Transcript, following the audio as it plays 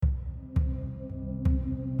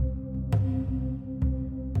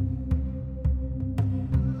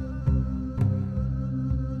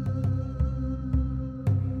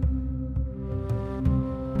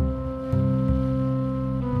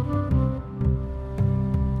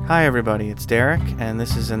Hi everybody, it's Derek, and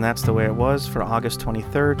this is And That's the Way It Was for August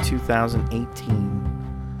 23rd,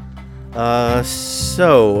 2018.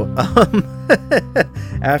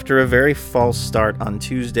 After a very false start on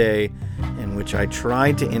Tuesday, in which I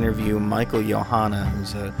tried to interview Michael Yohanna,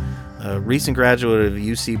 who's a recent graduate of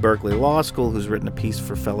UC Berkeley Law School, who's written a piece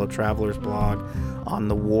for Fellow Travelers blog on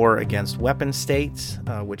the war against weapon states,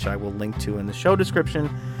 which I will link to in the show description.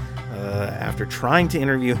 After trying to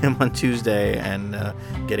interview him on Tuesday and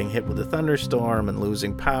getting hit with a thunderstorm and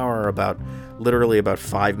losing power literally about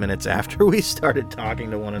 5 minutes after we started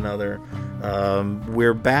talking to one another,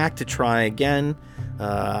 we're back to try again.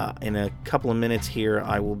 In a couple of minutes here,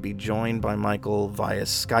 I will be joined by Michael via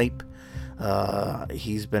Skype.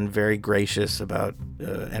 He's been very gracious about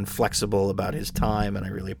and flexible about his time, and I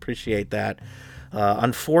really appreciate that.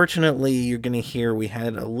 Unfortunately, you're going to hear we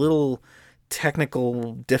had a little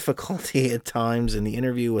technical difficulty at times in the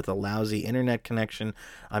interview with a lousy internet connection.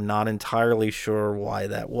 I'm not entirely sure why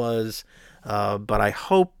that was, but I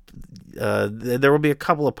hope there will be a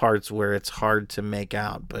couple of parts where it's hard to make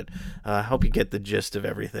out, but I hope you get the gist of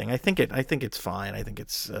everything. I think it's fine. I think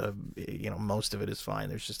it's most of it is fine.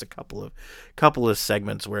 There's just a couple of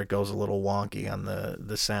segments where it goes a little wonky on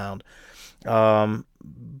the sound.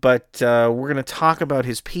 But we're going to talk about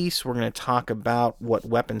his piece. We're going to talk about what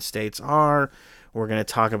weapon states are. We're going to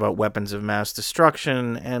talk about weapons of mass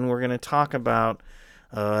destruction, and we're going to talk about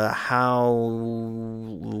how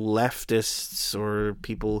leftists or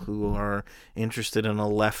people who are interested in a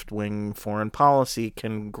left-wing foreign policy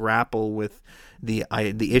can grapple with the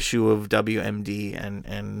issue of WMD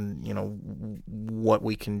and what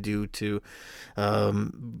we can do to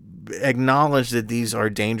acknowledge that these are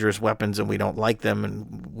dangerous weapons and we don't like them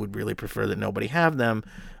and would really prefer that nobody have them,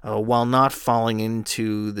 while not falling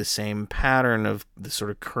into the same pattern of the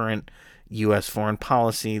sort of current U.S. foreign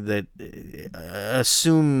policy that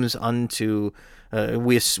assumes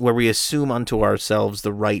where we assume unto ourselves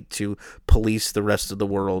the right to police the rest of the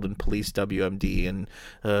world and police WMD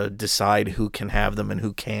and decide who can have them and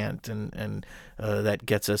who can't, and that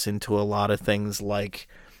gets us into a lot of things like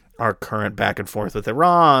our current back and forth with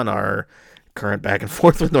Iran, our current back and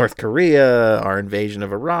forth with North Korea, our invasion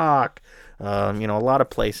of Iraq, a lot of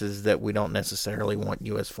places that we don't necessarily want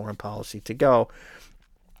U.S. foreign policy to go.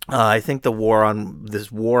 I think the war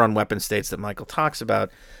on weapon states that Michael talks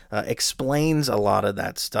about explains a lot of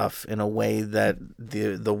that stuff in a way that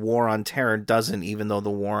the war on terror doesn't, even though the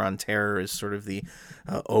war on terror is sort of the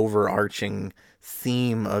overarching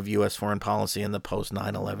theme of U.S. foreign policy in the post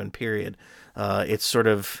 9/11 period. It's sort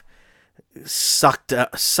of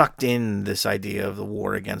sucked in this idea of the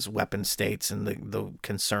war against weapon states and the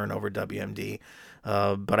concern over WMD.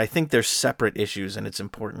 But I think they're separate issues, and it's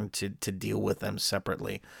important to deal with them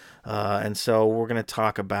separately. And so we're going to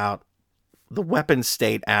talk about the weapon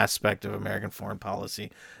state aspect of American foreign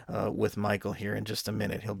policy with Michael here in just a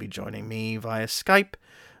minute. He'll be joining me via Skype,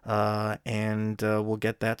 and we'll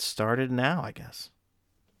get that started now, I guess.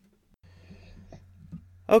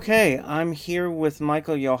 Okay, I'm here with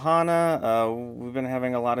Michael Yohanna. We've been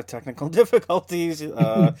having a lot of technical difficulties.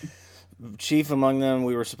 Chief among them,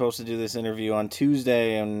 we were supposed to do this interview on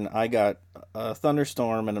Tuesday, and I got a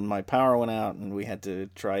thunderstorm, and my power went out, and we had to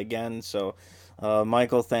try again. So,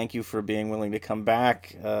 Michael, thank you for being willing to come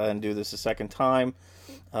back and do this a second time.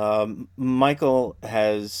 Michael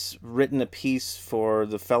has written a piece for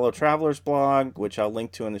the Fellow Travelers blog, which I'll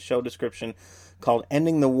link to in the show description, called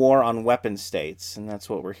Ending the War on Weapon States, and that's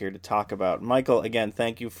what we're here to talk about. Michael, again,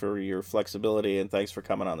 thank you for your flexibility, and thanks for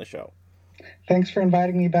coming on the show. Thanks for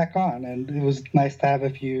inviting me back on, and it was nice to have a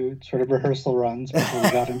few sort of rehearsal runs before we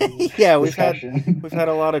got into discussion. We've had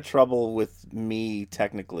a lot of trouble with me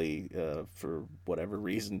technically for whatever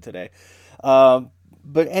reason today.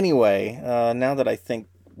 But anyway, now that I think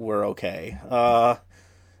we're okay,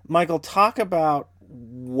 Michael, talk about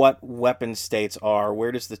what weapon states are.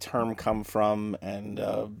 Where does the term come from, and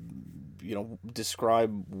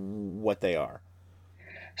describe what they are.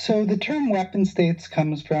 So the term weapon states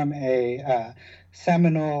comes from a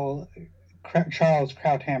seminal Charles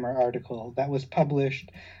Krauthammer article that was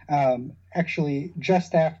published actually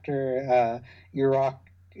just after Iraq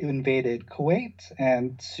invaded Kuwait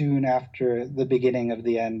and soon after the beginning of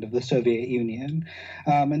the end of the Soviet Union.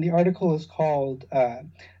 And the article is called The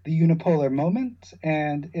Unipolar Moment,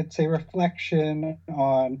 and it's a reflection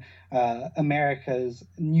on America's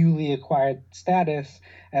newly acquired status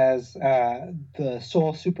as the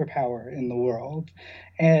sole superpower in the world.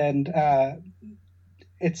 And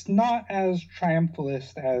it's not as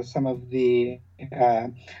triumphalist as some of the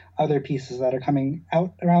other pieces that are coming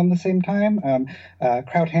out around the same time.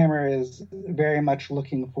 Krauthammer is very much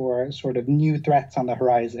looking for sort of new threats on the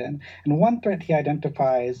horizon. And one threat he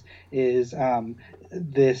identifies is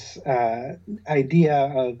this idea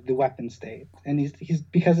of the weapon state. And he's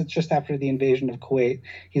because it's just after the invasion of Kuwait,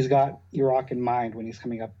 he's got Iraq in mind when he's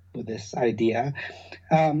coming up with this idea.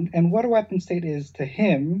 And what a weapon state is to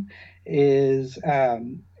him is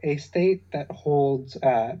a state that holds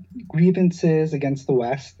grievances against the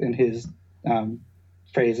West in his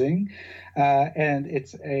phrasing, and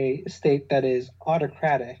it's a state that is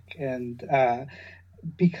autocratic. And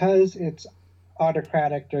because it's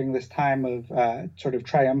autocratic during this time of sort of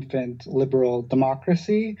triumphant liberal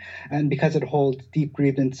democracy, and because it holds deep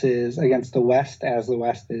grievances against the West as the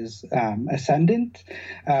West is ascendant,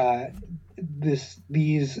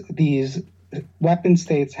 these weapon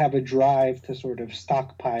states have a drive to sort of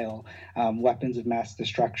stockpile weapons of mass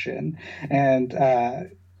destruction and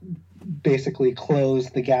basically close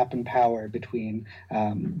the gap in power between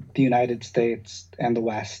the United States and the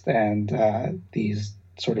West and these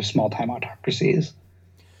sort of small-time autocracies.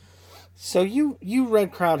 So you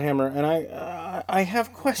read Krauthammer, and I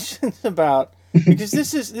have questions about, because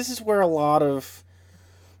this is where a lot of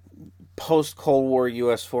post-Cold War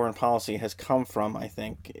U.S. foreign policy has come from, I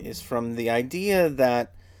think, is from the idea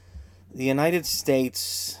that the United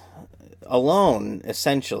States alone,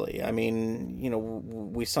 essentially, I mean, you know,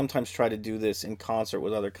 we sometimes try to do this in concert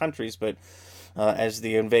with other countries, but as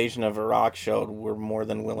the invasion of Iraq showed, we're more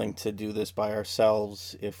than willing to do this by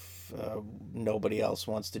ourselves if nobody else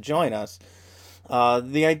wants to join us.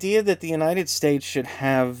 The idea that the United States should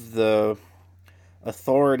have the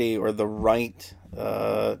authority or the right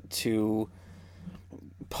to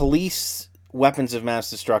police weapons of mass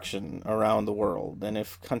destruction around the world, and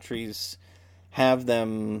if countries have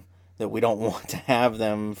them that we don't want to have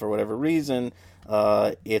them for whatever reason,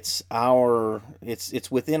 it's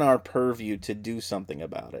within our purview to do something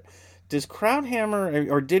about it. Does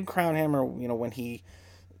Krauthammer, or did Krauthammer, you know, when he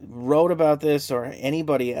wrote about this, or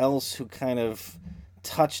anybody else who kind of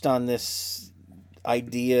touched on this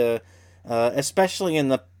idea, especially in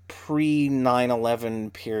the pre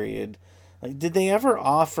 9/11 period, like, did they ever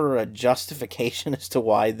offer a justification as to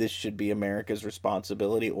why this should be America's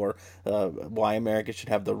responsibility, or why America should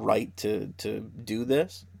have the right to do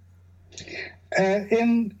this?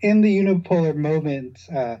 In the Unipolar Moment,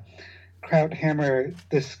 Krauthammer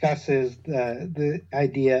discusses the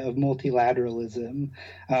idea of multilateralism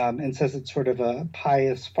and says it's sort of a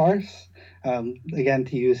pious farce. Again,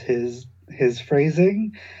 to use his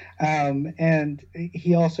phrasing. And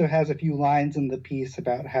he also has a few lines in the piece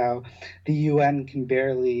about how the UN can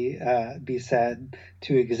barely be said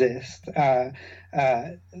to exist.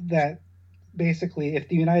 That basically, if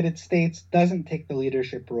the United States doesn't take the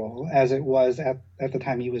leadership role, as it was at the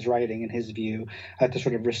time he was writing, in his view, to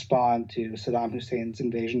sort of respond to Saddam Hussein's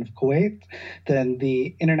invasion of Kuwait, then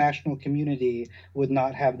the international community would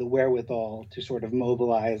not have the wherewithal to sort of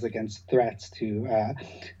mobilize against threats to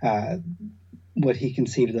what he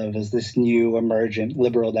conceived of as this new emergent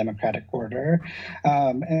liberal democratic order.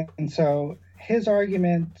 And so his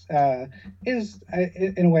argument is,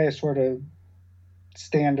 in a way, a sort of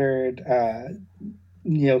standard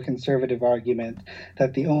neoconservative argument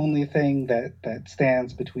that the only thing that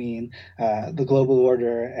stands between the global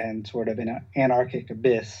order and sort of an anarchic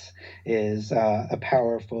abyss is a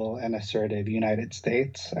powerful and assertive United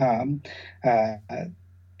States.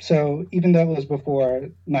 So even though it was before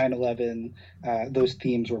 9/11, those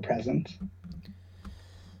themes were present.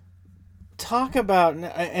 Talk about,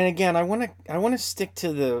 and again, I want to stick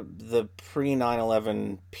to the pre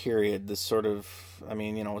 9/11 period. This sort of, I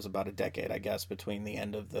mean, you know, it was about a decade, I guess, between the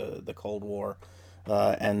end of the Cold War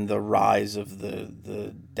and the rise of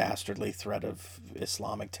the dastardly threat of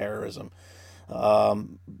Islamic terrorism,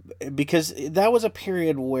 because that was a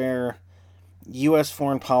period where U.S.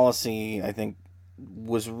 foreign policy, I think,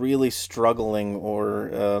 was really struggling,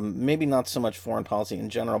 or maybe not so much foreign policy in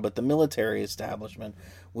general, but the military establishment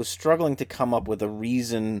was struggling to come up with a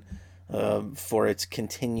reason for its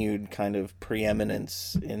continued kind of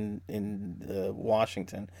preeminence in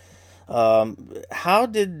Washington. How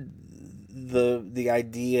did the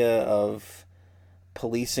idea of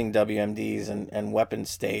policing WMDs and weapon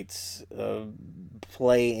states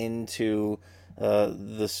play into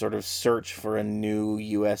the sort of search for a new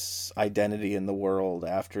U.S. identity in the world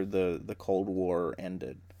after the Cold War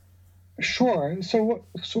ended? Sure. So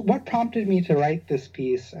what prompted me to write this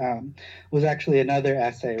piece was actually another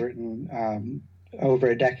essay written over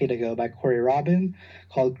a decade ago by Corey Robin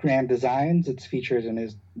called Grand Designs. It's featured in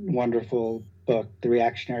his wonderful book, The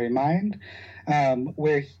Reactionary Mind,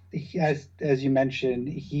 where as you mentioned,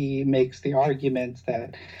 he makes the argument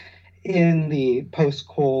that in the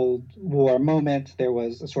post-Cold War moment, there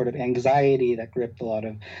was a sort of anxiety that gripped a lot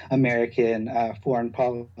of American foreign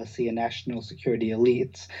policy and national security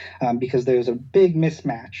elites, because there was a big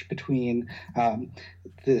mismatch between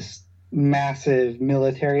this massive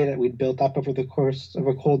military that we'd built up over the course of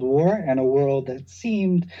a Cold War and a world that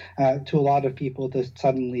seemed to a lot of people to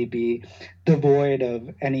suddenly be devoid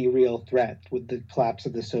of any real threat with the collapse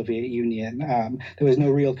of the Soviet Union. There was no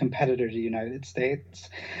real competitor to the United States.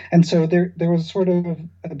 And so there was sort of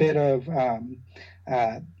a bit of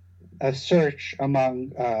a search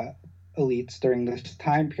among elites during this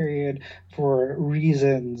time period for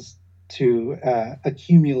reasons to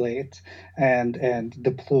accumulate and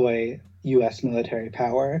deploy U.S. military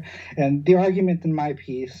power. And the argument in my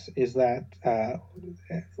piece is that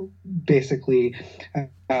basically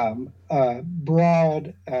a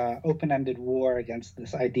broad, open-ended war against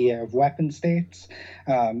this idea of weapon states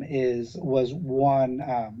was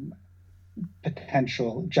one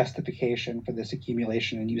potential justification for this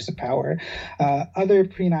accumulation and use of power. Other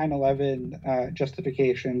pre 9/11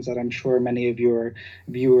 justifications that I'm sure many of your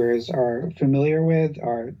viewers are familiar with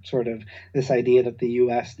are sort of this idea that the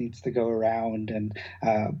US needs to go around and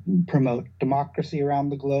promote democracy around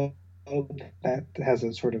the globe. That has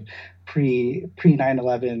a sort of pre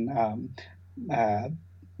 9/11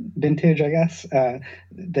 vintage, I guess.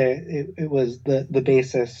 It was the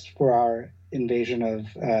basis for our invasion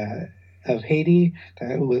of Haiti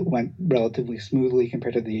that went relatively smoothly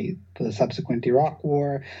compared to the subsequent Iraq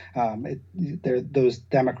War. Those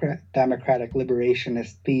democratic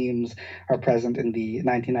liberationist themes are present in the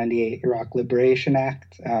 1998 Iraq Liberation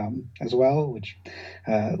Act as well, which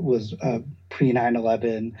was a pre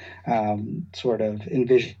 9/11 sort of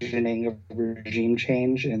envisioning of regime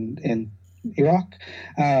change in Iraq.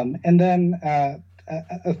 And then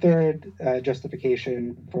a third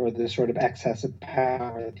justification for the sort of excess of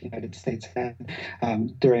power that the United States had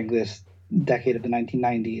during this decade of the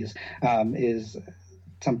 1990s is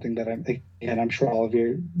something that I'm sure all of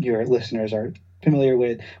your listeners are familiar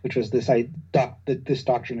with, which was this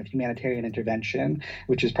doctrine of humanitarian intervention,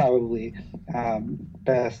 which is probably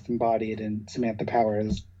best embodied in Samantha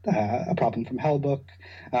Power's A Problem from Hell book,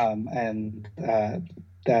 and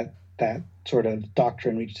that sort of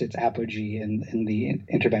doctrine reached its apogee in the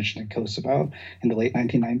intervention in Kosovo in the late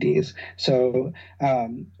 1990s. So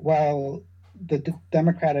while the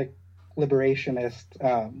democratic liberationist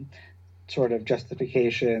sort of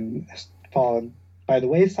justification has fallen by the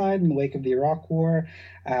wayside in the wake of the Iraq War,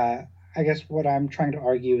 I guess what I'm trying to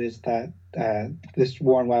argue is that this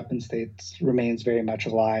war on weapon states remains very much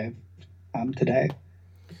alive today.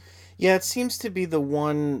 Yeah, it seems to be the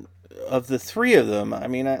one of the three of them. I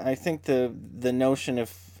mean, I think the notion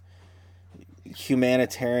of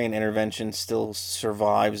humanitarian intervention still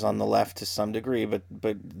survives on the left to some degree, but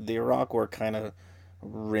the Iraq War kind of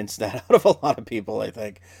rinsed that out of a lot of people, I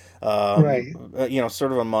think. Right.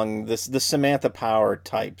 Sort of among the Samantha Power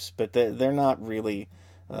types, but they're not really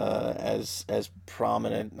as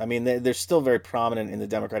prominent. I mean, they're still very prominent in the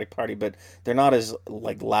Democratic Party, but they're not as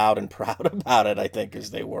like loud and proud about it, I think,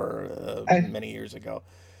 as they were many years ago.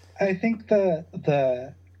 I think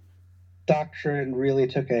the doctrine really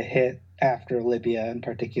took a hit after Libya, in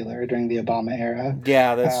particular, during the Obama era.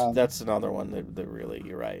 Yeah, that's another one that really,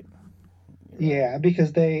 you're right. Yeah,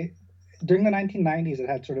 because during the 1990s, it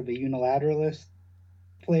had sort of a unilateralist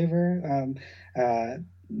flavor.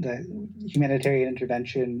 The humanitarian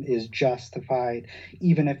intervention is justified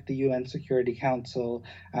even if the UN Security Council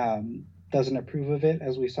doesn't approve of it,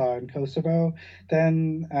 as we saw in Kosovo.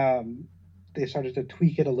 Then they started to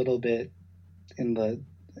tweak it a little bit in the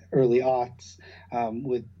early aughts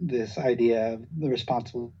with this idea of the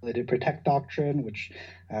responsibility to protect doctrine, which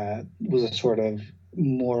was a sort of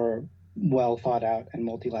more well thought out and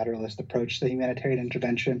multilateralist approach to humanitarian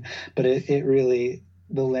intervention. But it really,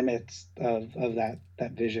 the limits of that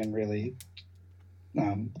vision really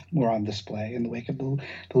were on display in the wake of the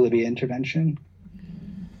Libya intervention.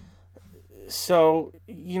 So,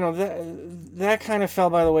 that kind of fell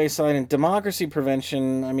by the wayside. And democracy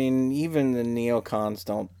prevention, I mean, even the neocons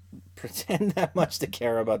don't pretend that much to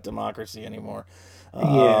care about democracy anymore.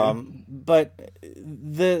 Yeah. But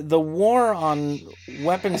the war on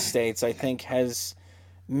weapon states, I think, has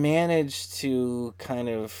managed to kind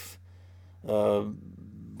of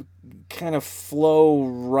flow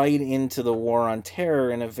right into the war on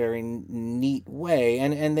terror in a very neat way,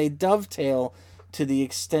 and they dovetail to the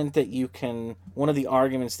extent that you can. One of the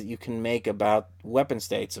arguments that you can make about weapon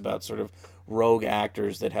states, about sort of rogue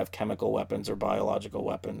actors that have chemical weapons or biological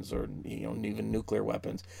weapons or even nuclear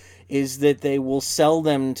weapons, is that they will sell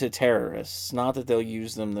them to terrorists. Not that they'll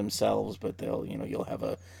use them themselves, but you'll have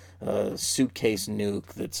a suitcase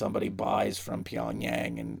nuke that somebody buys from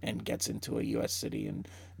Pyongyang and gets into a U.S. city and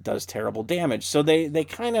does terrible damage. So they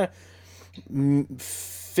kind of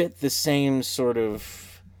fit the same sort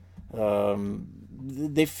of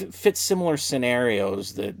they fit similar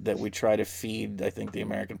scenarios that we try to feed, I think, the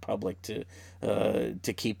American public to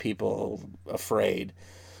keep people afraid.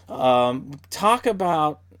 Talk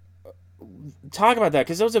about that,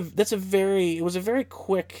 because it was a very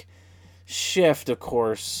quick shift, of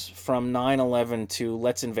course, from 9/11 to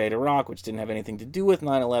let's invade Iraq, which didn't have anything to do with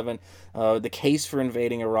 9/11. The case for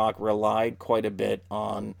invading Iraq relied quite a bit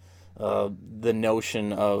on the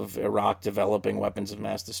notion of Iraq developing weapons of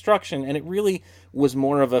mass destruction, and it really was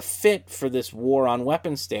more of a fit for this war on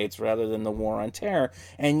weapon states rather than the war on terror.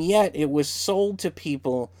 And yet it was sold to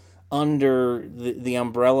people under the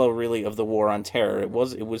umbrella, really, of the war on terror. It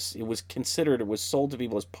was sold to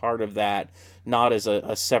people as part of that, not as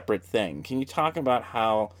a separate thing. Can you talk about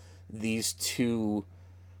how these two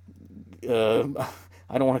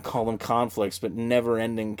I don't want to call them conflicts, but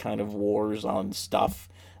never-ending kind of wars on stuff,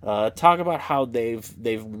 talk about how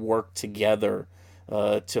they've worked together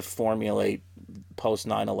to formulate post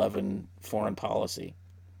 9/11 foreign policy?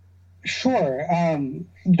 Sure. I'd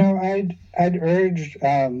urge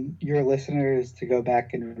your listeners to go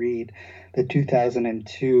back and read the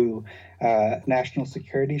 2002 National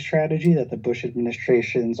Security Strategy that the Bush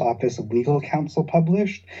administration's Office of Legal Counsel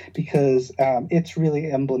published, because it's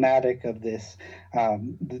really emblematic of this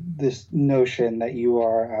this notion that you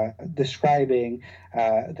are describing,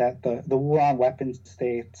 that the war on weapon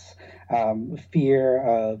states, fear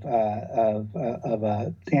of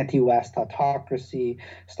anti-West autocracy,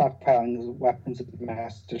 stockpiling weapons of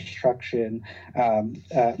mass destruction,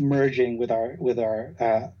 merging with our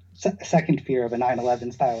second fear of a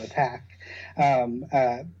 9/11 style attack.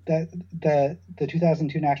 The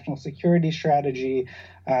 2002 National Security Strategy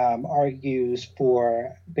argues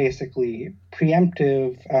for basically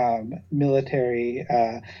preemptive military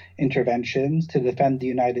interventions to defend the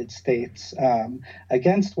United States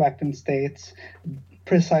against weapon states,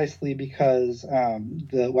 precisely because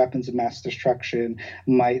the weapons of mass destruction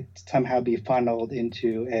might somehow be funneled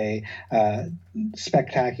into a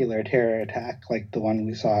spectacular terror attack like the one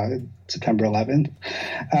we saw September 11th.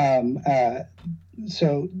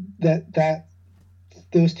 So that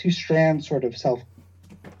those two strands sort of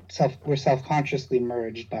were self-consciously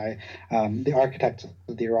merged by the architects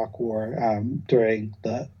of the Iraq War during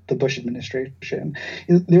the Bush administration.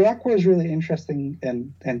 The Iraq War is really interesting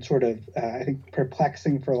and sort of, I think,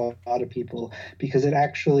 perplexing for a lot of people, because it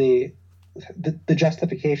actually, the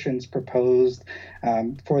justifications proposed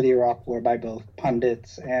for the Iraq War by both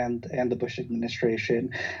pundits and the Bush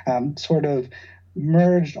administration sort of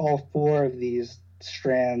merged all four of these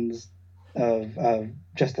strands of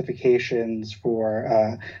justifications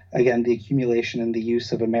for, again, the accumulation and the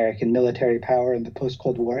use of American military power in the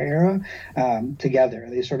post-Cold War era together.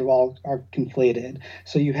 They sort of all are conflated.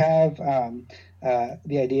 So you have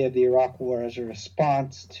the idea of the Iraq War as a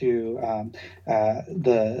response to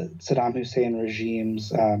the Saddam Hussein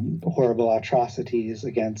regime's horrible atrocities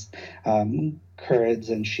against Kurds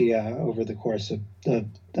and Shia over the course of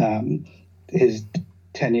his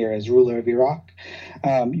tenure as ruler of Iraq.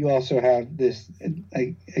 You also have this,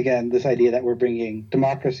 again, this idea that we're bringing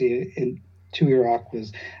democracy into Iraq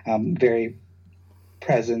was very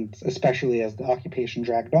present, especially as the occupation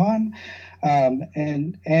dragged on.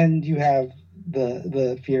 And you have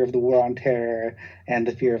the fear of the war on terror and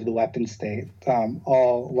the fear of the weapon state,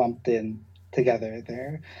 all lumped in together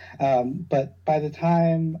there. But by the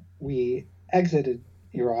time we exited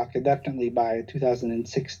Iraq, and definitely by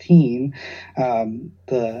 2016,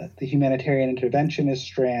 the humanitarian interventionist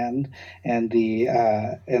strand and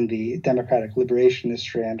the democratic liberationist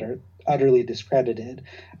strand are utterly discredited.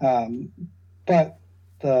 But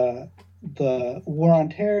the war on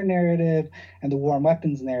terror narrative and the war on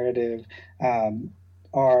weapons narrative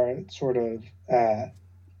are sort of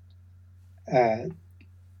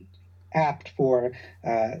apt for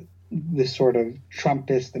this sort of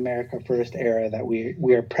Trumpist America First era that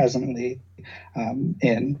we are presently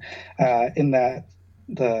in that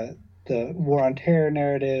the war on terror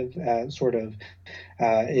narrative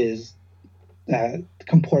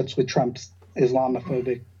comports with Trump's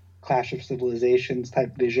Islamophobic clash of civilizations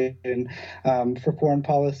type vision for foreign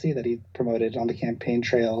policy that he promoted on the campaign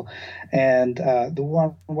trail, and the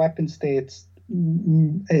war on weapon states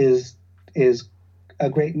is a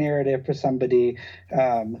great narrative for somebody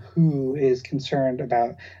who is concerned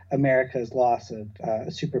about America's loss of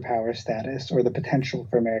superpower status, or the potential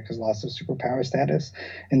for America's loss of superpower status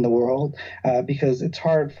in the world, because it's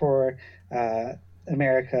hard for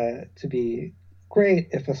America to be great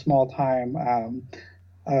if a small time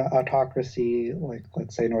autocracy, like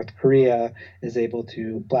let's say North Korea, is able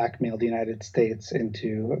to blackmail the United States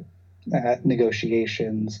into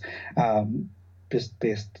negotiations, just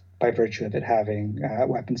based by virtue of it having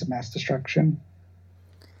weapons of mass destruction.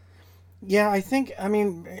 Yeah, I think. I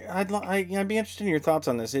mean, I'd be interested in your thoughts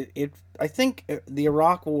on this. I think the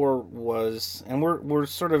Iraq War was, and we're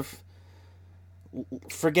sort of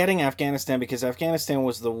forgetting Afghanistan, because Afghanistan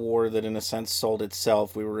was the war that, in a sense, sold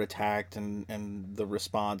itself. We were attacked, and the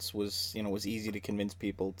response was, was easy to convince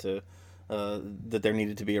people to that there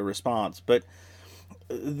needed to be a response. But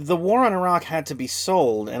the war on Iraq had to be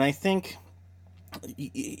sold, and I think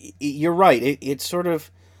you're right. It sort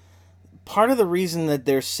of, part of the reason that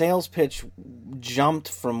their sales pitch jumped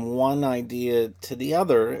from one idea to the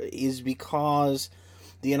other is because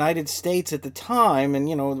the United States at the time, and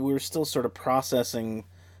we were still sort of processing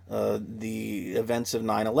the events of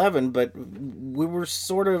 9/11, but we were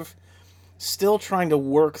sort of still trying to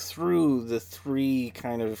work through the three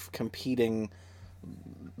kind of competing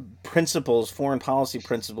principles, foreign policy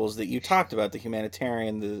principles that you talked about: the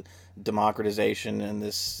humanitarian, the democratization, and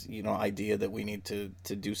this idea that we need to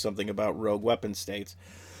do something about rogue weapon states.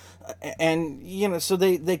 And so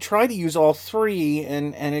they try to use all three,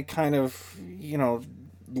 and it kind of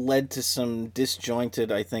led to some disjointed,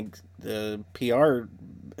 I think, PR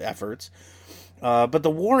efforts. But the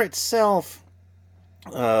war itself,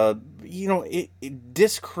 it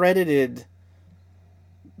discredited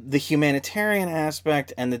the humanitarian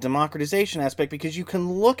aspect and the democratization aspect, because you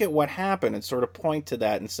can look at what happened and sort of point to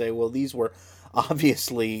that and say, well, these were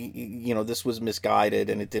obviously, this was misguided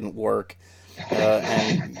and it didn't work.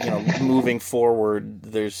 And moving forward,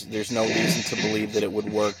 there's no reason to believe that it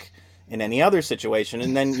would work in any other situation.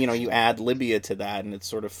 And then you add Libya to that, and it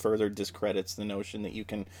sort of further discredits the notion that you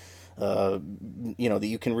can that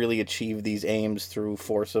you can really achieve these aims through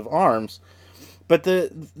force of arms. But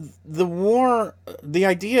the war, the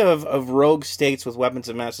idea of rogue states with weapons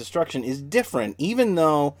of mass destruction is different, even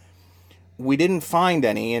though we didn't find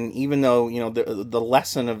any, and even though the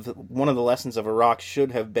lesson of one of the lessons of Iraq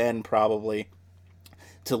should have been probably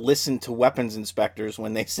to listen to weapons inspectors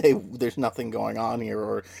when they say there's nothing going on here,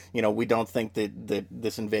 or we don't think that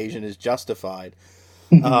this invasion is justified.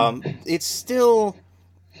 It's still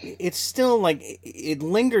like it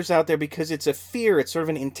lingers out there because it's a fear. It's sort of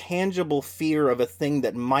an intangible fear of a thing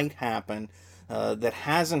that might happen, that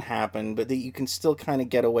hasn't happened, but that you can still kind of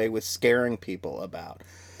get away with scaring people about.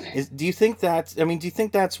 Do you think that's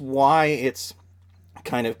why it's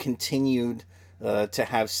kind of continued to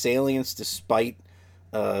have salience despite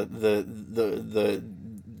the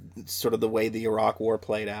sort of the way the Iraq War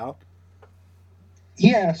played out?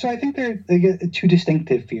 Yeah, so I think there are two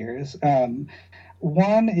distinctive fears.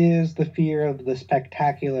 One is the fear of the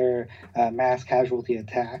spectacular mass casualty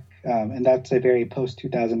attack, and that's a very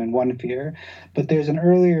post-2001 fear. But there's an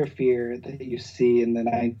earlier fear that you see in the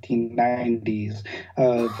 1990s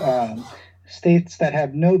of states that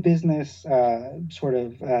have no business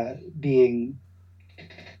being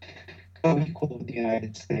co-equal with the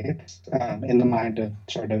United States, in the mind of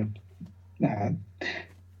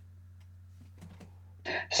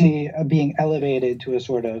being elevated to a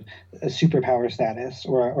sort of a superpower status,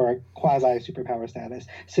 or a quasi superpower status,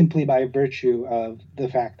 simply by virtue of the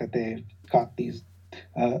fact that they've got these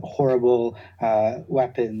horrible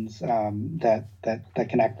weapons that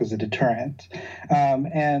can act as a deterrent.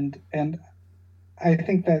 And I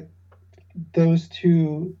think that those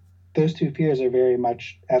two fears are very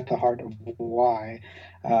much at the heart of why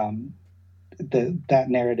that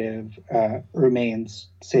narrative remains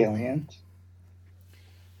salient.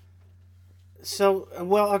 So,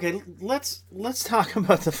 well, okay, let's talk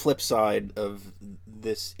about the flip side of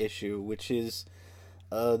this issue, which is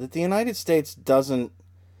that the United States doesn't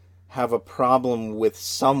have a problem with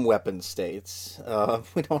some weapon states.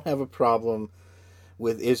 We don't have a problem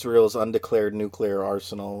with Israel's undeclared nuclear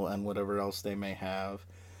arsenal and whatever else they may have.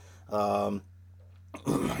 We're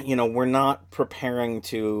not preparing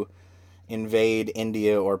to invade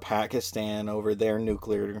India or Pakistan over their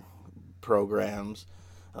nuclear programs.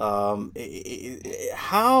 How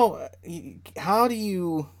do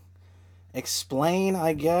you explain,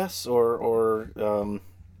 I guess, or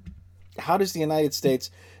how does the United States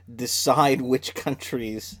decide which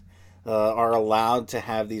countries are allowed to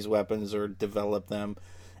have these weapons or develop them,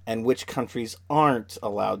 and which countries aren't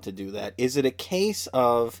allowed to do that? Is it a case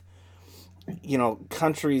of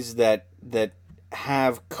countries that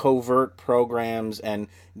have covert programs and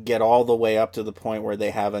get all the way up to the point where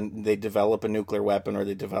they develop a nuclear weapon, or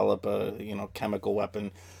they develop a chemical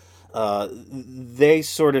weapon. They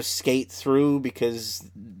sort of skate through because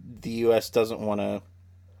the U.S. doesn't want to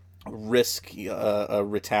risk a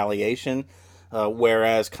retaliation.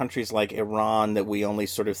 Whereas countries like Iran, that we only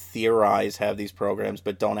sort of theorize have these programs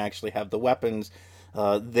but don't actually have the weapons,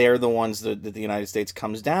 they're the ones that the United States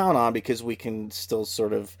comes down on, because we can still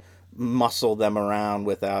sort of muscle them around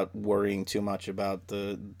without worrying too much about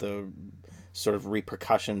the sort of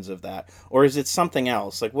repercussions of that. Or is it something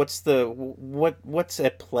else? Like, what's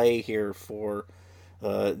at play here for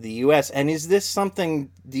the U.S.? And is this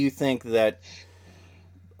something, do you think, that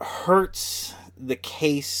hurts the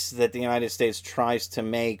case that the United States tries to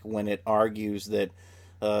make when it argues that,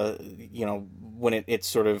 when it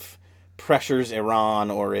sort of pressures Iran,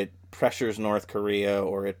 or it pressures North Korea,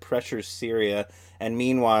 or it pressures Syria, and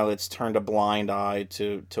meanwhile it's turned a blind eye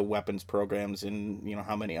to weapons programs in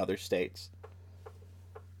how many other states?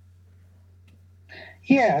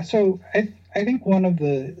 Yeah, so I think one of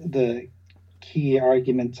the key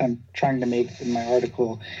arguments I'm trying to make in my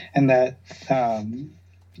article, and that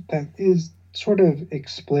is sort of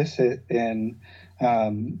explicit in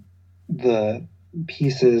the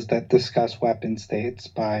pieces that discuss weapon states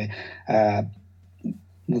by,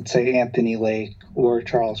 let's say, Anthony Lake or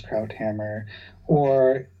Charles Krauthammer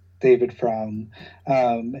or David Frum,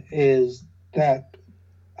 is that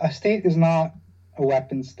a state is not a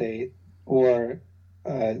weapon state, or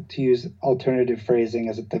to use alternative phrasing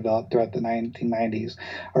as it developed throughout the 1990s,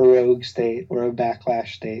 a rogue state or a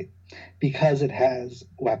backlash state, because it has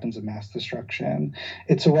weapons of mass destruction.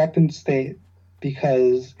 It's a weapon state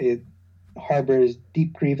because it harbors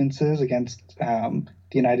deep grievances against the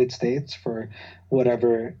United States for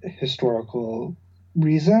whatever historical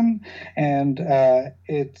reason, and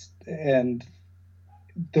it's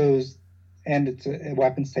a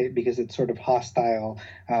weapon state because it's sort of hostile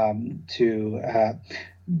to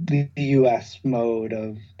the U.S. mode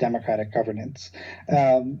of democratic governance.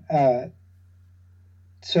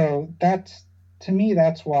 So to me,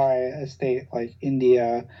 that's why a state like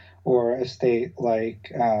India, or a state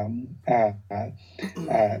like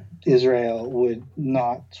Israel, would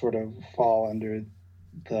not sort of fall under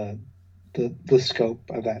the scope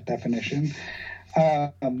of that definition.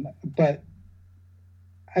 But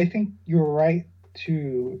I think you're right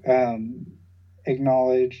to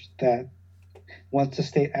acknowledge that once a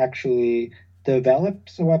state actually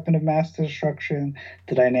develops a weapon of mass destruction,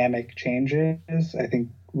 the dynamic changes. I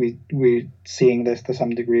think we're seeing this to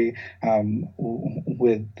some degree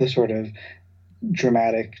with the sort of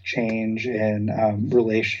dramatic change in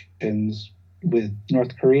relations with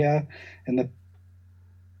North Korea in the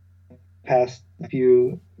past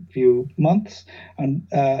few months, and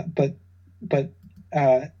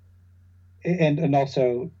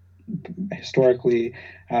also historically,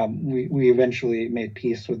 we eventually made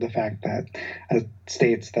peace with the fact that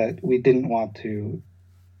states that we didn't want to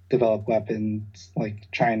develop weapons, like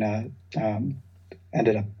China,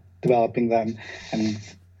 ended up developing them, and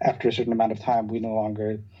after a certain amount of time, we no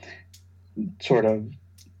longer sort of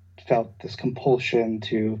felt this compulsion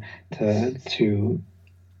to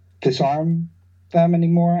disarm them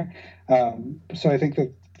anymore. So I think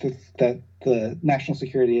that the national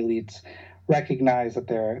security elites recognize that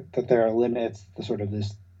there are limits to sort of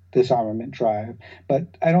this disarmament drive,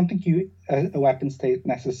 but I don't think a weapon state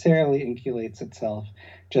necessarily insulates itself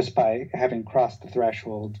just by having crossed the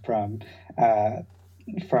threshold from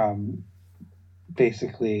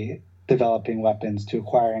basically developing weapons to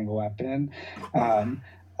acquiring a weapon,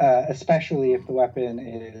 especially if the weapon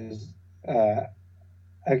is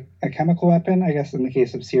a chemical weapon. I guess in the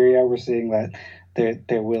case of Syria, we're seeing that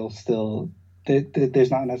there will still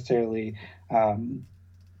there's not necessarily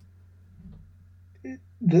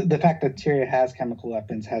the fact that Syria has chemical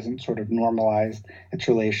weapons hasn't sort of normalized its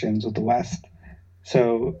relations with the West.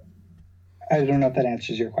 So I don't know if that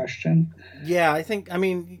answers your question. Yeah, I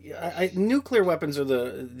mean, nuclear weapons are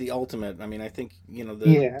the ultimate. I mean, I think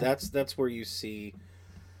that's where you see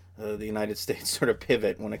the United States sort of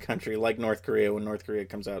pivot when a country like North Korea, when North Korea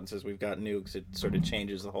comes out and says we've got nukes, it sort of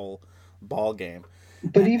changes the whole ball game.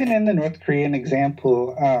 But even in the North Korean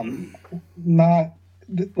example, not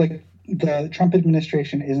like the Trump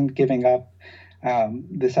administration isn't giving up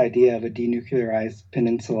this idea of a denuclearized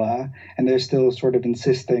peninsula, and they're still sort of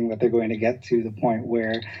insisting that they're going to get to the point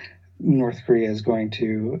where North Korea is going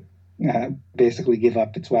to basically give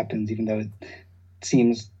up its weapons, even though it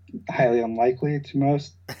seems highly unlikely to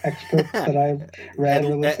most experts that I've read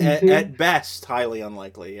or listened to. At best, highly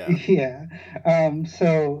unlikely, yeah. Yeah.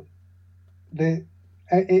 So the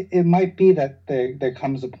it might be that there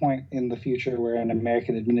comes a point in the future where an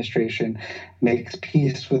American administration makes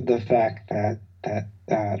peace with the fact that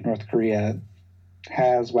North Korea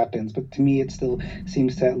has weapons, but to me, it still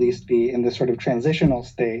seems to at least be in this sort of transitional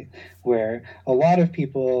state where a lot of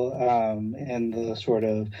people in the sort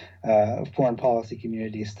of foreign policy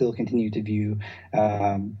community still continue to view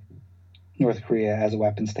North Korea as a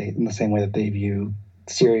weapon state in the same way that they view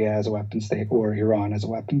Syria as a weapon state or Iran as a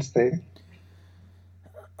weapon state.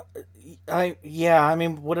 I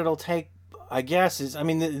mean, what it'll take, I guess, is, I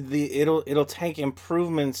mean, it'll take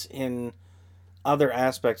improvements in other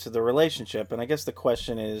aspects of the relationship, and I guess the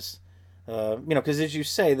question is, because as you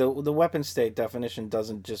say, the weapon state definition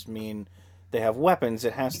doesn't just mean they have weapons.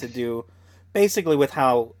 It has to do basically with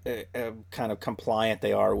how kind of compliant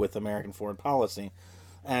they are with American foreign policy.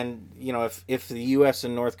 And if the U.S.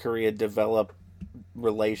 and North Korea develop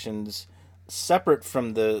relations separate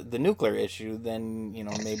from the nuclear issue, then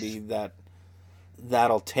maybe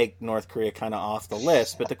that'll take North Korea kind of off the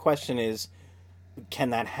list. But the question is, can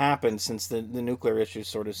that happen since the nuclear issue is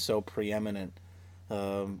sort of so preeminent?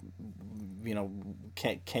 Um,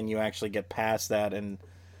 can you actually get past that and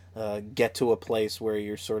get to a place where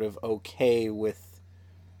you're sort of okay with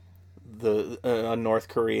the North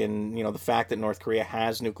Korean, the fact that North Korea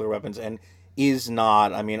has nuclear weapons and is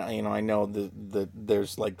not. I mean, I know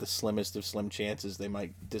there's like the slimmest of slim chances they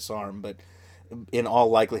might disarm, but in all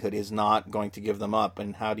likelihood is not going to give them up.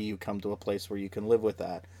 And how do you come to a place where you can live with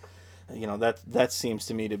that? That seems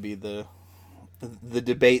to me to be the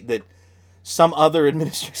debate that some other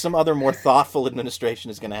more thoughtful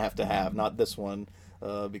administration is going to have, not this one,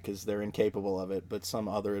 because they're incapable of it, but some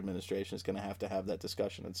other administration is going to have that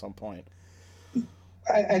discussion at some point.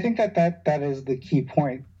 I think that is the key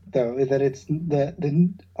point, though, that it's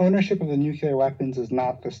the ownership of the nuclear weapons is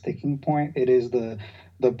not the sticking point. It is the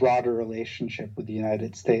broader relationship with the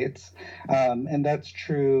United States, and that's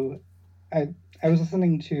true. I was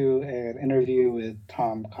listening to an interview with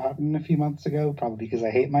Tom Cotton a few months ago, probably because I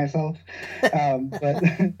hate myself. But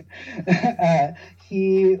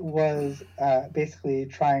he was basically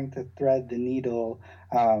trying to thread the needle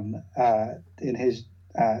in his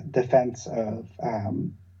defense of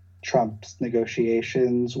Trump's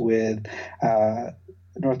negotiations with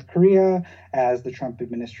North Korea as the Trump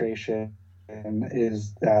administration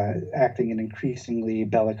is acting in increasingly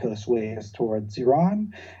bellicose ways towards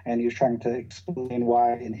Iran. And he was trying to explain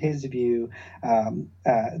why, in his view,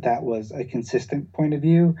 that was a consistent point of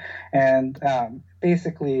view. And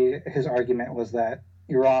basically, his argument was that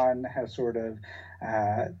Iran has sort of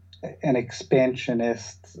an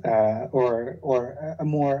expansionist or a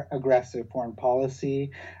more aggressive foreign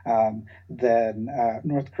policy than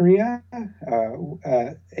North Korea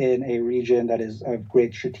in a region that is of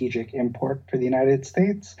great strategic import for the United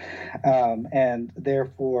States, and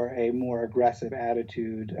therefore a more aggressive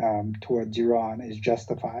attitude towards Iran is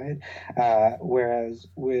justified. Whereas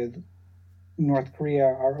with North Korea,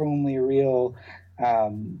 our only real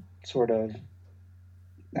sort of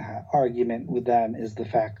argument with them is the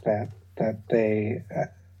fact that they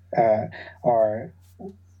are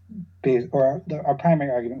or our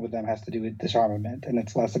primary argument with them has to do with disarmament, and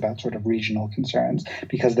it's less about sort of regional concerns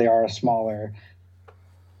because they are a smaller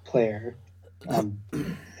player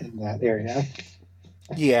in that area.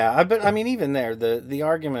 Yeah, but I mean, even there, the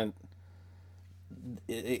argument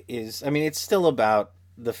is, I mean, it's still about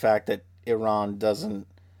the fact that Iran doesn't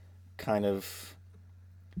kind of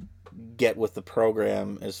get with the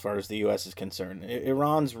program as far as the U.S. is concerned.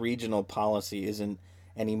 Iran's regional policy isn't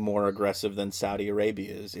any more aggressive than Saudi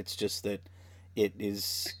Arabia is. It's just that it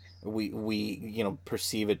is we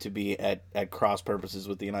perceive it to be at cross purposes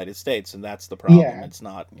with the United States, and that's the problem. Yeah. It's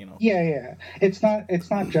not Yeah. It's not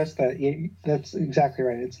just that. That's exactly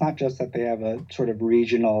right. It's not just that they have a sort of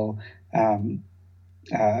regional uh,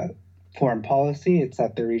 foreign policy. It's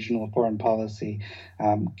that their regional foreign policy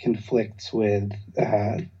conflicts with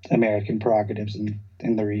American prerogatives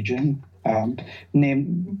in the region,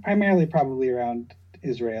 named primarily probably around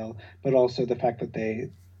Israel, but also the fact that they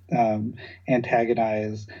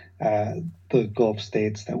antagonize the Gulf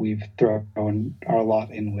states that we've thrown our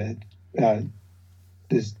lot in with.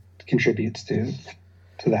 This contributes to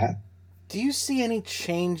that. Do you see any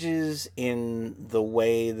changes in the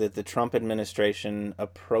way that the Trump administration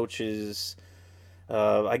approaches,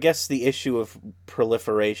 I guess, the issue of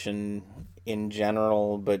proliferation in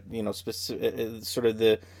general, but sort of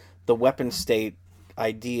the weapon state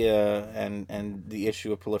idea and the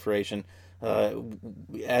issue of proliferation,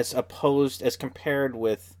 as compared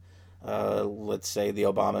with let's say the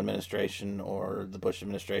Obama administration or the Bush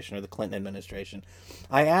administration or the Clinton administration.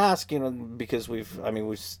 I ask, because we've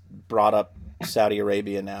brought up Saudi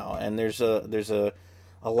Arabia now, and there's a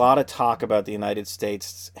lot of talk about the United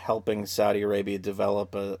States helping Saudi Arabia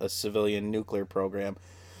develop a civilian nuclear program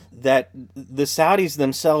that the Saudis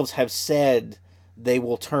themselves have said they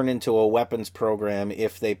will turn into a weapons program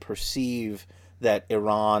if they perceive that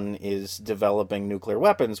Iran is developing nuclear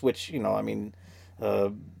weapons, which, uh,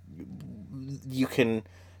 you can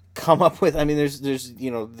come up with. I mean, there's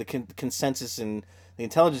the consensus in the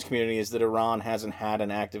intelligence community is that Iran hasn't had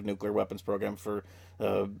an active nuclear weapons program for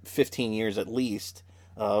 15 years at least.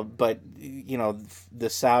 But the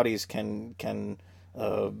Saudis can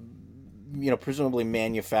presumably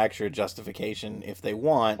manufacture a justification if they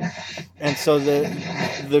want, and so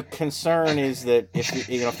the concern is that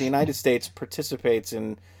if the United States participates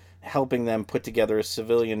in helping them put together a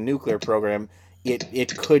civilian nuclear program,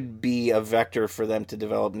 it could be a vector for them to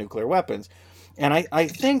develop nuclear weapons. And I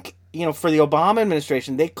think, for the Obama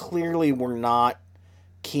administration, they clearly were not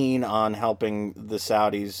keen on helping the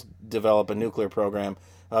Saudis develop a nuclear program,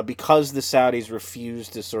 because the Saudis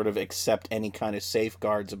refused to sort of accept any kind of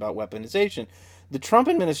safeguards about weaponization. The Trump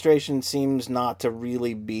administration seems not to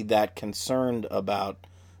really be that concerned about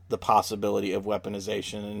the possibility of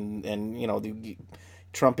weaponization, and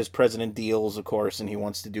Trump is President Deals, of course, and he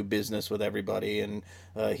wants to do business with everybody, and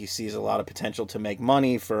he sees a lot of potential to make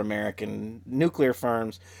money for American nuclear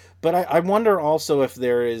firms. But I wonder also if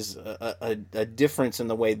there is a difference in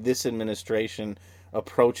the way this administration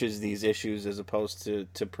approaches these issues as opposed to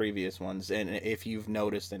previous ones, and if you've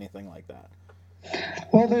noticed anything like that.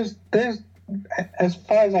 Well, there's as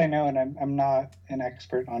far as I know, and I'm not an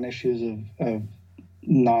expert on issues of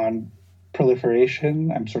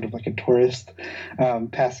non-proliferation. I'm sort of like a tourist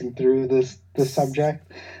passing through this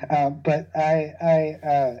subject. But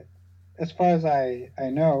I as far as I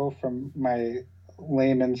know from my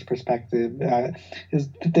layman's perspective, is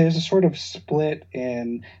that there's a sort of split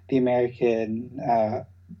in the American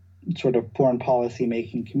sort of foreign policy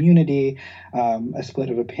making community, a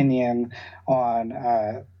split of opinion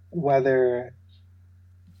on whether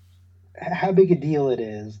how big a deal it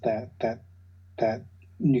is that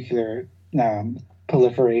nuclear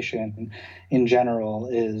proliferation in general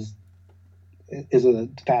is a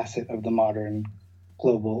facet of the modern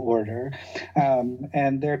global order.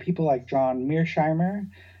 And there are people like John Mearsheimer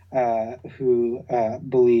who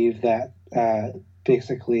believe that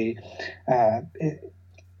basically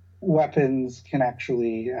weapons can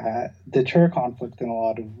actually deter conflict in a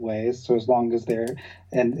lot of ways. So as long as they're,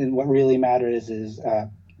 and what really matters is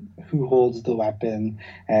who holds the weapon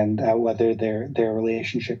and whether their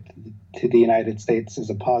relationship to the United States is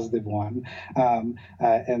a positive one. And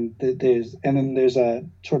then there's a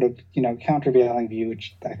sort of countervailing view,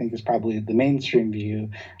 which I think is probably the mainstream view,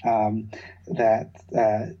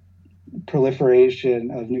 that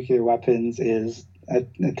proliferation of nuclear weapons is a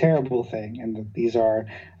terrible thing, and that these are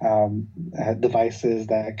devices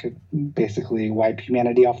that could basically wipe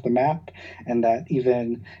humanity off the map, and that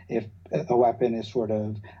even if a weapon is sort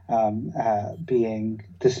of being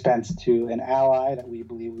dispensed to an ally that we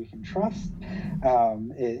believe we can trust,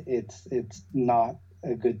 it's not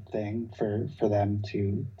a good thing for them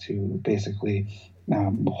to basically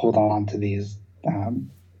hold on to these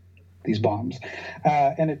bombs.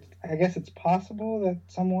 And I guess it's possible that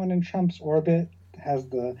someone in Trump's orbit has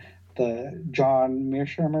the John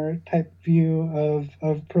Mearsheimer type view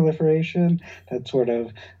of proliferation, that sort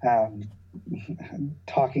of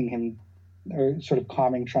talking him or sort of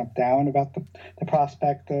calming Trump down about the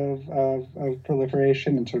prospect of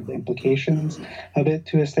proliferation and sort of the implications of it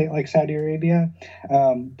to a state like Saudi Arabia.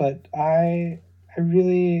 But I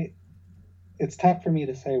really, it's tough for me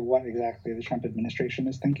to say what exactly the Trump administration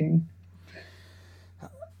is thinking.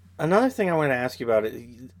 Another thing I wanted to ask you about,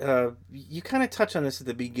 you kind of touched on this at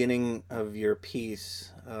the beginning of your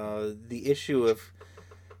piece, the issue of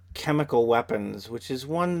chemical weapons, which is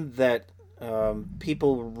one that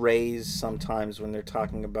people raise sometimes when they're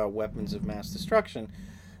talking about weapons of mass destruction,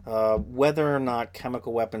 whether or not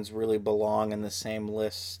chemical weapons really belong in the same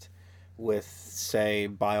list with, say,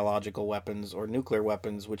 biological weapons or nuclear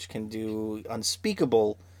weapons, which can do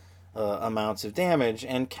unspeakable amounts of damage.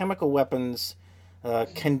 And chemical weapons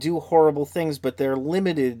can do horrible things, but they're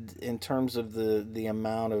limited in terms of the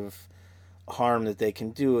amount of harm that they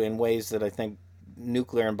can do in ways that I think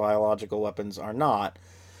nuclear and biological weapons are not.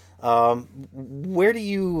 Where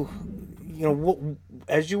do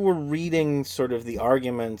as you were reading sort of the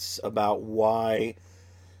arguments about why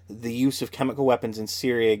the use of chemical weapons in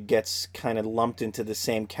Syria gets kind of lumped into the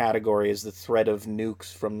same category as the threat of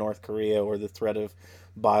nukes from North Korea or the threat of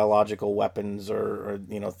biological weapons or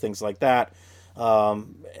things like that,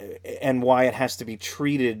 and why it has to be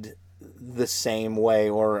treated the same way,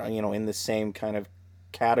 or in the same kind of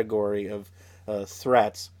category of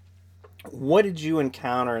threats. What did you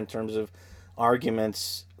encounter in terms of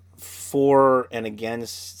arguments for and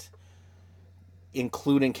against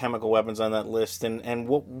including chemical weapons on that list, and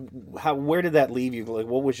where did that leave you? Like,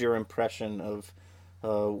 what was your impression of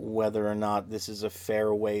whether or not this is a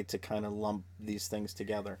fair way to kind of lump these things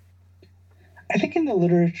together? I think in the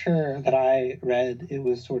literature that I read, it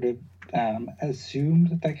was sort of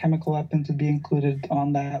assumed that chemical weapons would be included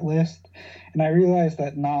on that list. And I realized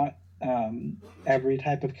that not every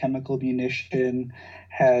type of chemical munition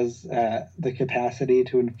has the capacity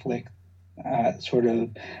to inflict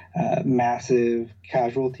massive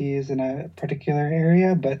casualties in a particular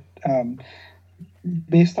area. But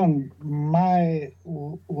based on my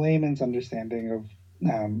layman's understanding of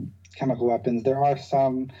chemical weapons, there are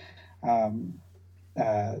some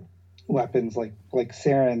weapons like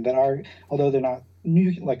sarin that are, although they're not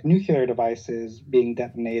nuclear devices being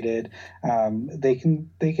detonated, they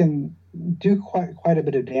can do quite a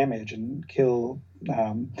bit of damage and kill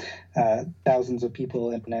thousands of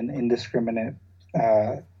people in an indiscriminate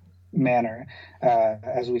manner,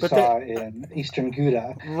 as we saw in Eastern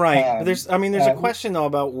Ghouta. Right. But there's a question though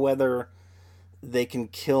about whether they can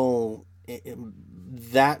kill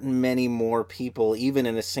that many more people, even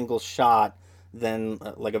in a single shot, than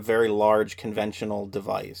like a very large conventional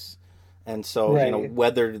device. And so, right.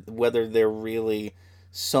 Whether they're really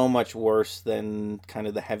so much worse than kind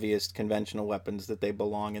of the heaviest conventional weapons, that they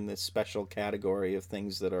belong in this special category of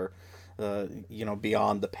things that are,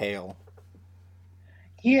 beyond the pale.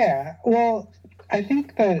 Yeah, well, I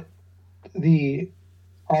think that the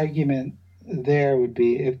argument there would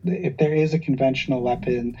be if there is a conventional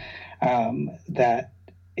weapon that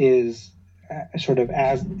is sort of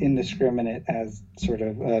as indiscriminate as sort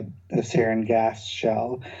of a sarin gas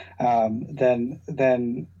shell, then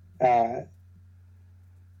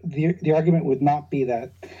the argument would not be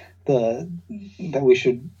that we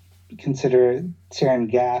should consider sarin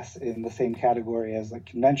gas in the same category as a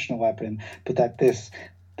conventional weapon, but that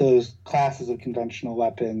those classes of conventional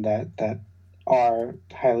weapon that are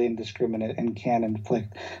highly indiscriminate and can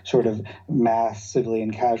inflict sort of mass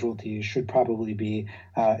civilian casualties should probably be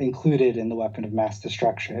included in the weapon of mass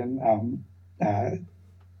destruction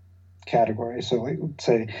category. So,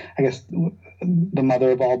 say, I guess the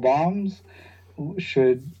mother of all bombs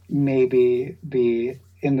should maybe be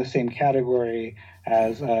in the same category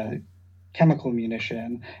as a chemical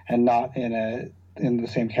munition, and not in the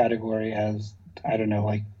same category as, I don't know,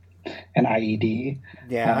 like an IED.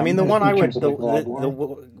 Yeah, the one I would the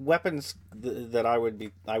weapons that I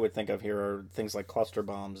would think of here are things like cluster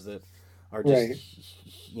bombs that are just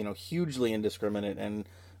hugely indiscriminate and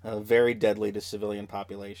very deadly to civilian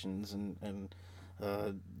populations, and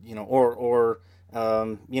you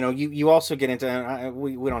also get into,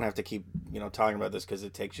 we don't have to keep talking about this because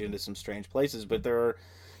it takes you into some strange places, but there are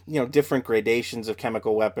different gradations of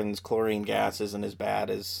chemical weapons. Chlorine gas isn't as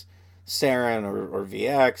bad as sarin or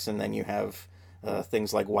VX, and then you have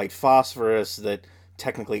things like white phosphorus that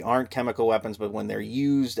technically aren't chemical weapons, but when they're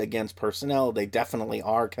used against personnel, they definitely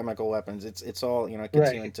are chemical weapons. It's all, it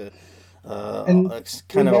gets you into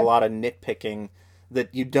kind of a lot of nitpicking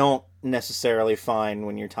that you don't necessarily find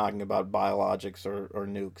when you're talking about biologics or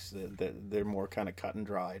nukes. They're more kind of cut and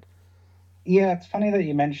dried. Yeah, it's funny that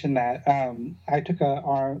you mentioned that. I took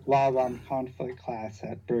our law of armed conflict class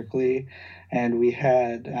at Berkeley, and we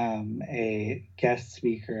had a guest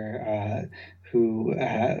speaker who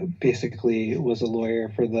basically was a lawyer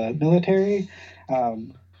for the military,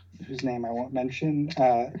 whose name I won't mention,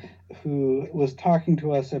 who was talking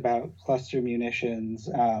to us about cluster munitions,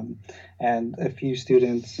 and a few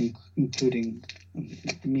students, including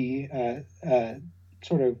me,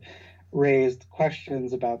 sort of raised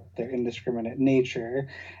questions about their indiscriminate nature,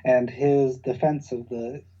 and his defense of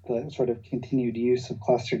the sort of continued use of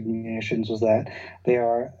clustered munitions was that they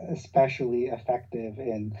are especially effective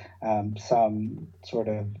in some sort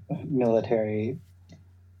of military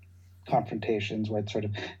confrontations where it's sort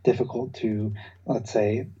of difficult to, let's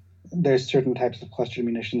say, there's certain types of clustered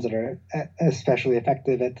munitions that are especially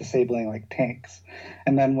effective at disabling like tanks.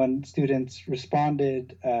 And then when students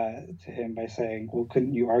responded to him by saying, well,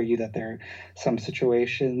 couldn't you argue that there are some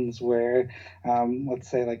situations where, let's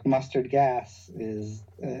say, like mustard gas is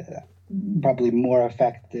probably more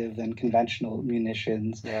effective than conventional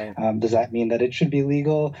munitions? Right. Does that mean that it should be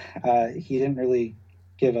legal? He didn't really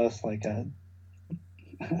give us like a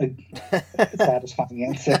satisfying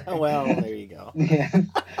answer. Well, there you go. Yeah.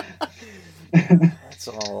 It's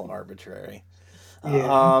all arbitrary.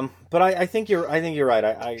 Yeah. But I think you're right.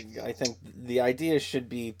 I think the idea should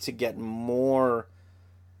be to get more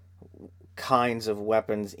kinds of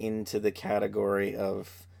weapons into the category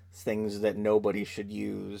of things that nobody should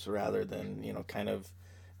use, rather than kind of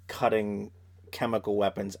cutting chemical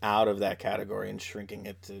weapons out of that category and shrinking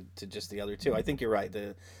it to just the other two. I think you're right.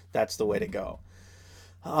 That's the way to go.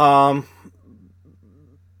 Um,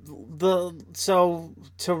 the so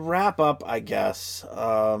to wrap up, I guess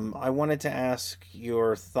I wanted to ask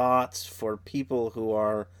your thoughts for people who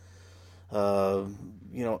are uh,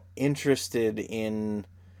 interested in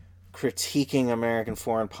critiquing American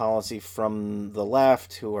foreign policy from the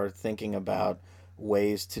left, who are thinking about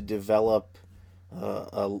ways to develop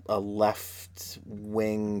a left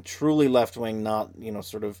wing, truly left wing, not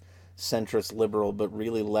sort of centrist liberal, but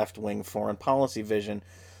really left wing foreign policy vision.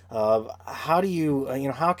 How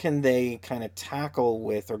do how can they kind of tackle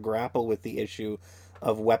with or grapple with the issue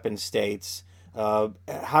of weapon states? How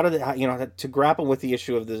do they, to grapple with the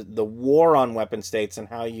issue of the war on weapon states, and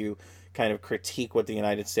how you kind of critique what the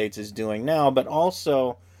United States is doing now, but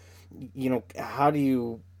also, how do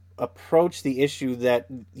you approach the issue that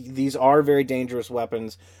these are very dangerous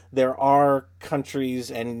weapons? There are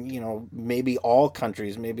countries, and maybe all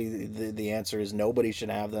countries. Maybe the answer is nobody should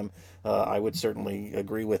have them. I would certainly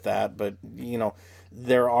agree with that, but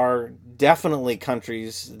there are definitely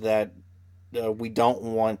countries that we don't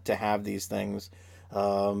want to have these things.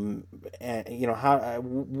 And how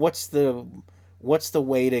what's the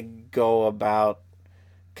way to go about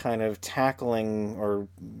kind of tackling or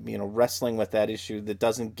wrestling with that issue that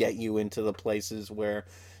doesn't get you into the places where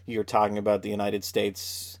you're talking about the United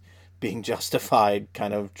States being justified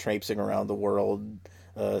kind of traipsing around the world,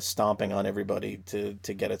 stomping on everybody to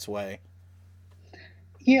get its way?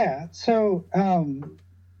 Yeah. So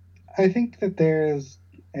I think that there's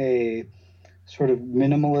a sort of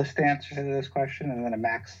minimalist answer to this question and then a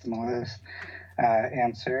maximalist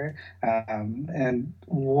answer. And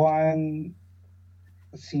one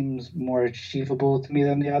seems more achievable to me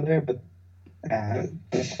than the other, but I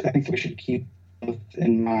think we should keep both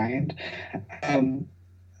in mind. Um,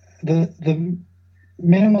 the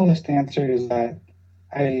minimalist answer is that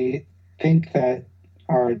I think that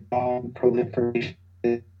our non-proliferation,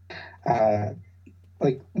 uh,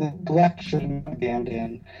 like the left shouldn't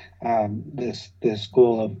abandon this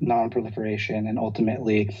goal of non-proliferation and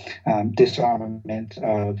ultimately disarmament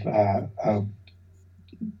of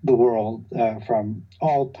the world from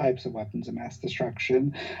all types of weapons of mass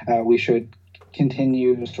destruction. We should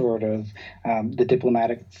continue sort of the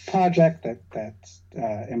diplomatic project that's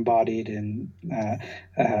embodied in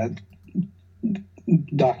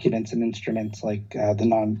documents and instruments like the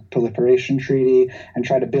Non-Proliferation Treaty, and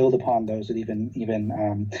try to build upon those and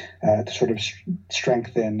even to sort of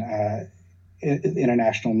strengthen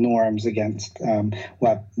international norms against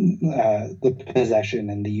the possession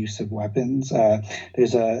and the use of weapons.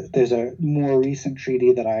 There's a more recent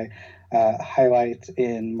treaty that I highlight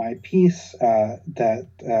in my piece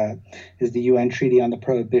that is the UN Treaty on the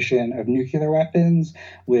Prohibition of Nuclear Weapons,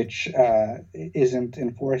 which isn't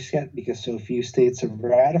enforced yet because so few states have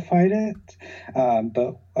ratified it.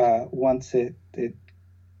 But once it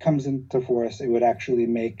comes into force, it would actually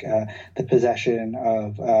make the possession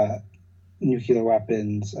of nuclear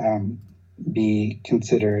weapons be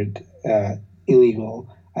considered illegal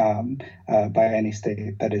by any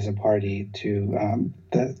state that is a party to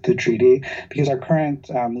the treaty, because our current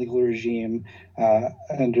legal regime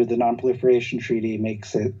under the Non-Proliferation Treaty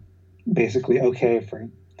makes it basically okay for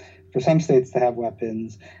some states to have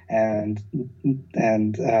weapons, and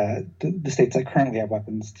the states that currently have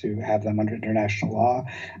weapons to have them under international law,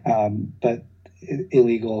 but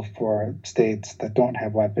illegal for states that don't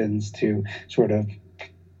have weapons to sort of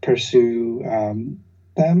pursue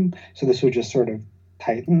them. So this would just sort of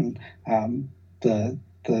tighten the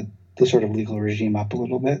sort of legal regime up a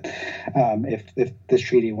little bit if this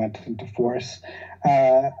treaty went into force.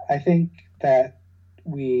 I think that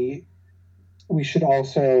we should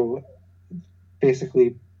also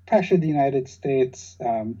basically pressure the United States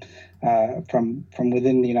from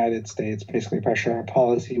within the United States, basically pressure our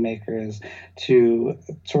policymakers to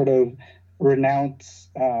sort of renounce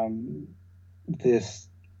this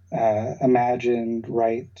imagined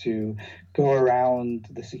right to go around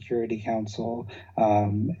the Security Council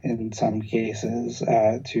in some cases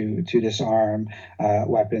to disarm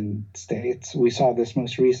weapon states. We saw this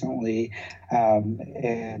most recently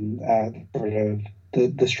in sort of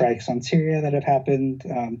the strikes on Syria that have happened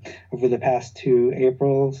over the past 2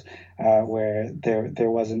 Aprils, where there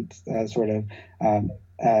wasn't sort of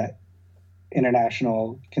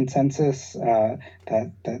international consensus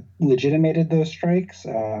that legitimated those strikes.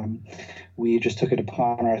 We just took it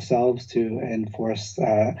upon ourselves to enforce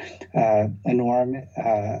a norm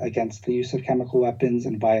against the use of chemical weapons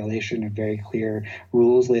in violation of very clear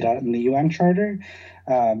rules laid out in the UN Charter.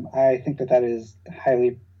 I think that is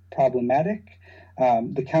highly problematic.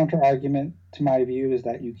 The counter argument, to my view, is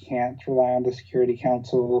that you can't rely on the Security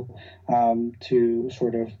Council to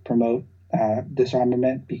sort of promote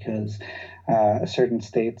disarmament because certain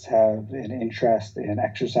states have an interest in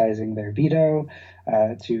exercising their veto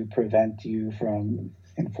to prevent you from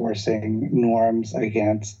enforcing norms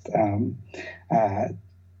against the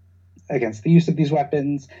use of these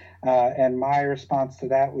weapons. And my response to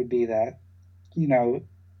that would be that,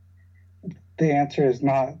 the answer is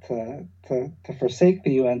not to forsake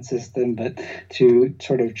the UN system, but to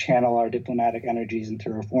sort of channel our diplomatic energies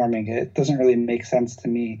into reforming it. It doesn't really make sense to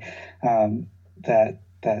me that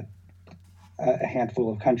a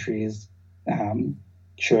handful of countries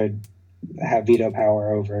should have veto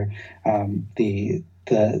power over the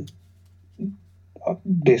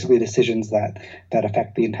basically decisions that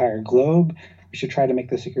affect the entire globe. We should try to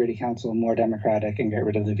make the Security Council more democratic and get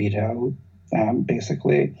rid of the veto,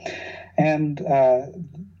 basically. And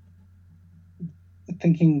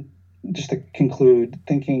just to conclude,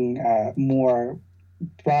 thinking more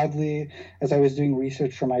broadly, as I was doing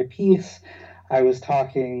research for my piece, I was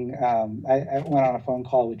talking, I went on a phone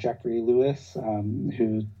call with Jeffrey Lewis,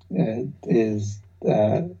 who is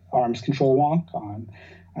Arms Control Wonk on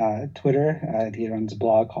Twitter. He runs a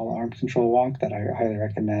blog called Arms Control Wonk that I highly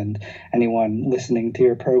recommend anyone listening to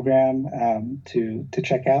your program to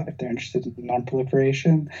check out if they're interested in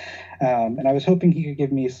nonproliferation. And I was hoping he could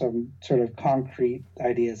give me some sort of concrete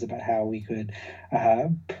ideas about how we could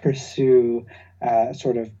pursue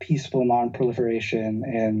sort of peaceful nonproliferation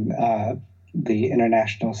in the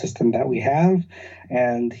international system that we have.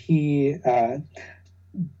 And he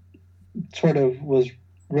sort of was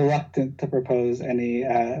reluctant to propose any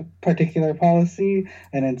particular policy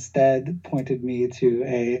and instead pointed me to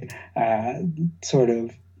a sort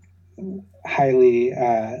of highly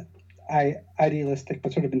idealistic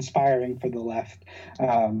but sort of inspiring for the left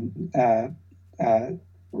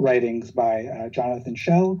writings by Jonathan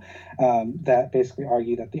Schell that basically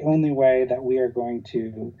argue that the only way that we are going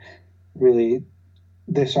to really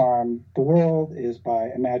disarm the world is by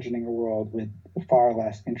imagining a world with far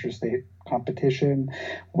less interstate competition,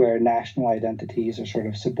 where national identities are sort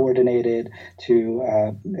of subordinated to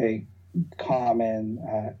a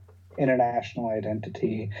common international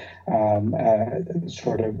identity,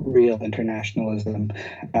 sort of real internationalism,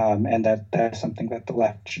 and that's something that the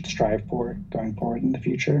left should strive for going forward in the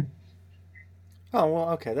future. Oh, well,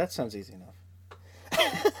 okay, that sounds easy enough.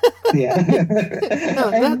 Yeah.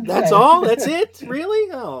 That's all? That's it? Really?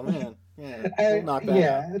 Oh, man. Yeah, knock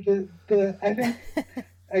that out.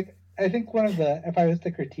 I think one of the, if I was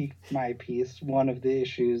to critique my piece, one of the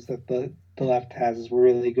issues that the left has is we're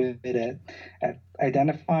really good at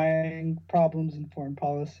identifying problems in foreign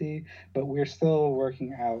policy, but we're still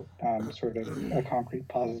working out sort of a concrete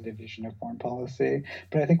positive vision of foreign policy.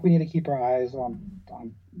 But I think we need to keep our eyes on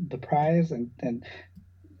the prize, and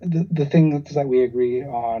the things that we agree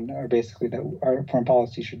on are basically that our foreign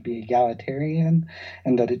policy should be egalitarian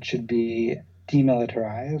and that it should be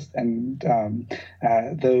demilitarized, and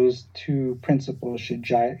those two principles should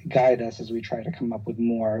guide us as we try to come up with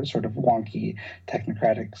more sort of wonky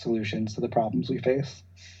technocratic solutions to the problems we face.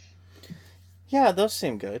 Yeah, those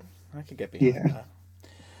seem good. I could get behind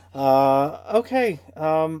that. Okay.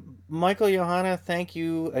 Michael, Johanna, thank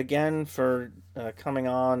you again for coming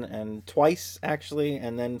on, and twice actually,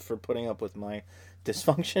 and then for putting up with my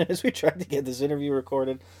dysfunction as we tried to get this interview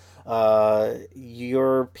recorded.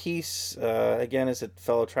 Your piece again is at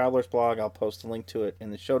Fellow Travelers blog. I'll post a link to it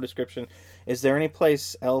in the show description. Is there any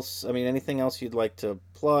place else, anything else you'd like to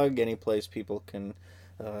plug? Any place people can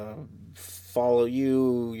follow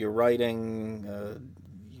you, your writing?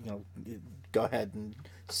 Go ahead and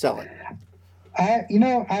sell it. I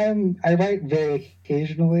write very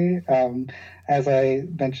occasionally. As I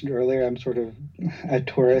mentioned earlier, I'm sort of a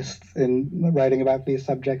tourist in writing about these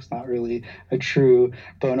subjects, not really a true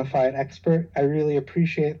bona fide expert. I really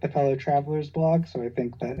appreciate the Fellow Travelers blog, so I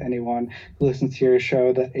think that anyone who listens to your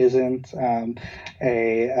show that isn't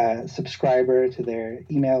a subscriber to their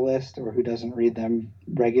email list or who doesn't read them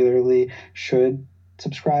regularly should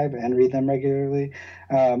subscribe and read them regularly.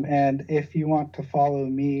 And if you want to follow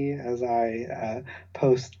me as I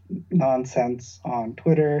post nonsense on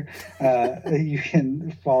Twitter, you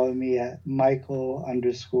can follow me at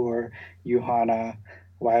Michael_Johanna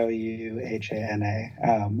YOUHANA.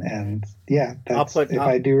 And yeah, that's,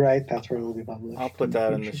 I do right, that's where it will be published. I'll put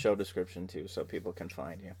that in the show description too, so people can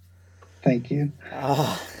find you. Thank you.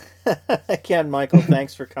 Again, Michael,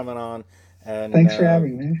 thanks for coming on. And thanks for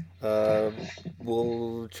having me.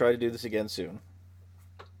 We'll try to do this again soon.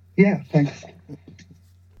 Yeah, thanks.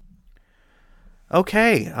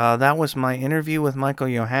 Okay, that was my interview with Michael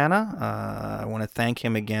Yohanna. I want to thank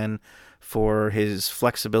him again for his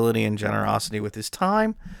flexibility and generosity with his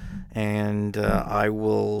time. And I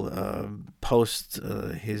will post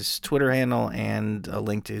his Twitter handle and a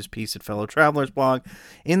link to his piece at Fellow Travelers blog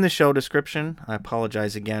in the show description. I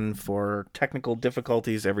apologize again for technical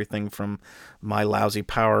difficulties, everything from my lousy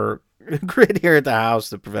power grid here at the house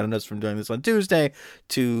that prevented us from doing this on Tuesday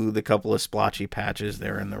to the couple of splotchy patches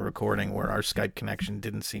there in the recording where our Skype connection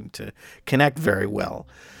didn't seem to connect very well.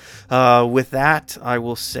 With that, I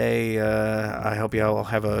will say I hope you all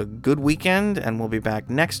have a good weekend, and we'll be back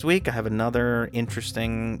next week. I have another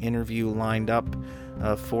interesting interview lined up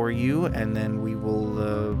for you, and then we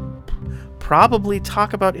will probably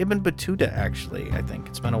talk about Ibn Battuta, actually. I think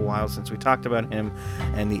it's been a while since we talked about him,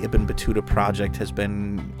 and the Ibn Battuta project has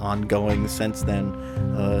been ongoing since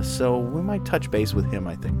then. So we might touch base with him,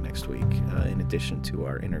 I think, next week, in addition to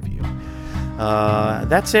our interview.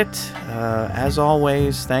 That's it. As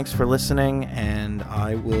always, thanks for listening, and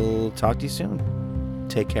I will talk to you soon.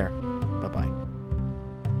 Take care. Bye-bye.